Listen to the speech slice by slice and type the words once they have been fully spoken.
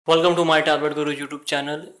Welcome to my Tablet Guru YouTube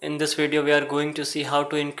channel. In this video we are going to see how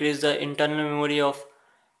to increase the internal memory of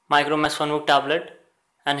Micromax Funbook tablet,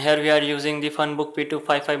 and here we are using the Funbook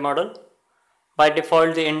P255 model. By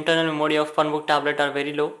default the internal memory of Funbook tablet are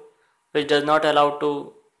very low, which does not allow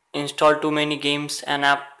to install too many games and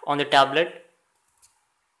app on the tablet.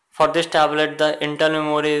 For this tablet the internal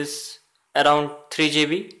memory is around 3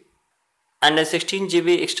 GB and a 16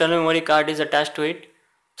 GB external memory card is attached to it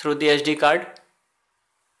through the SD card.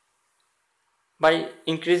 By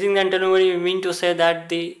increasing the internal memory, we mean to say that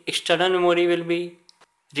the external memory will be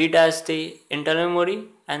read as the internal memory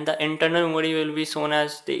and the internal memory will be shown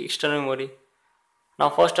as the external memory. Now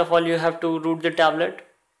first of all you have to root the tablet,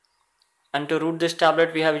 and to root this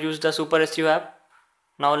tablet we have used the Super SU app.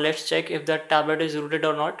 Now let's check if the tablet is rooted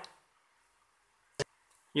or not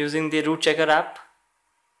using the root checker app.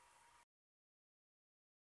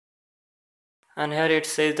 And here it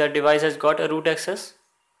says the device has got a root access.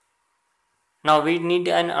 Now we need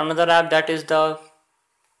another app, that is the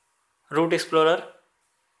Root Explorer.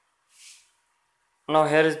 Now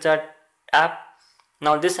here is that app.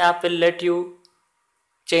 Now this app will let you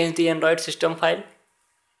change the Android system file.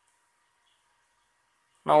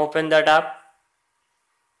 Now open that app,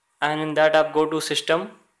 and in that app go to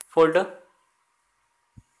System folder.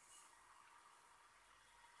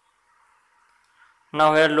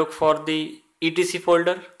 Now here look for the etc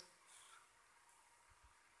folder.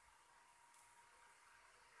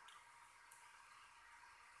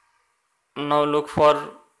 Now look for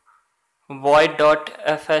void.fstab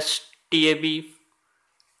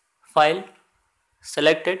file,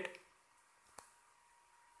 select it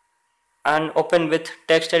and open with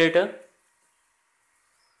text editor.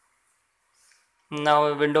 Now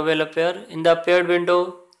a window will appear. In the appeared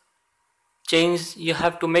window, you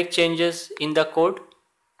have to make changes in the code,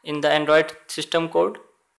 in the Android system code.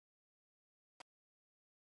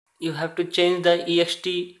 You have to change the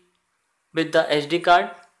ext with the SD card,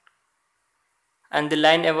 and the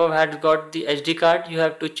line above has got the SD card, you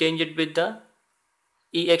have to change it with the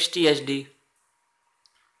extsd.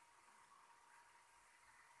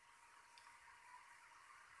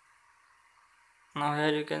 Now here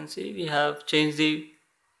you can see we have changed the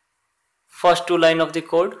first two lines of the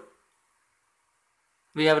code.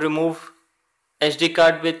 We have removed SD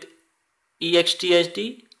card with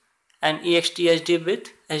extsd and extsd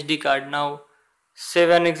with SD card. Now save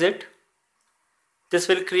and exit. This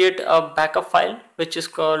will create a backup file which is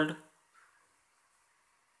called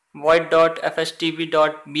void.fstb.bak.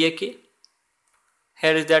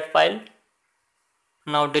 Here is that file.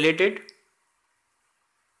 Now delete it.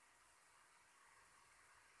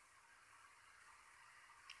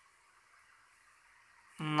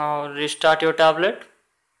 Now restart your tablet.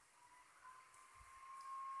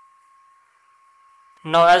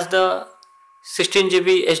 Now as the 16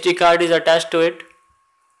 GB SD card is attached to it,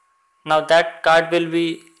 now that card will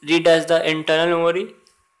be read as the internal memory,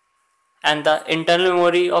 and the internal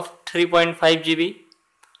memory of 3.5 GB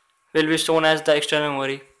will be shown as the external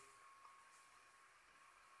memory.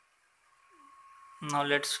 Now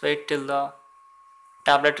let's wait till the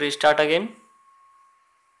tablet restart again.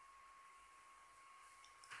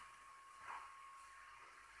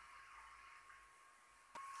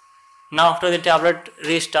 Now after the tablet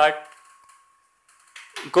restart,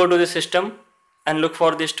 go to the system and look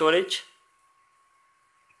for the storage.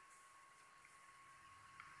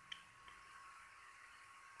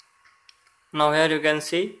 Now here you can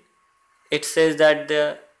see it says that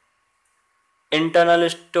the internal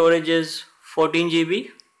storage is 14 GB.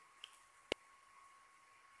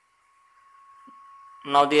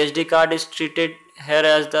 Now the SD card is treated here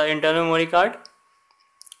as the internal memory card,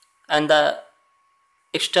 and the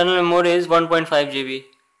external memory is 1.5 GB.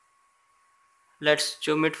 Let's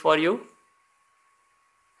zoom it for you.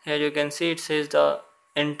 Here you can see it says the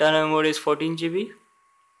internal memory is 14 GB.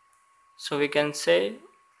 So we can say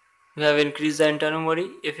we have increased the internal memory.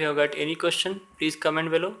 If you have got any question, please comment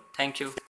below. Thank you.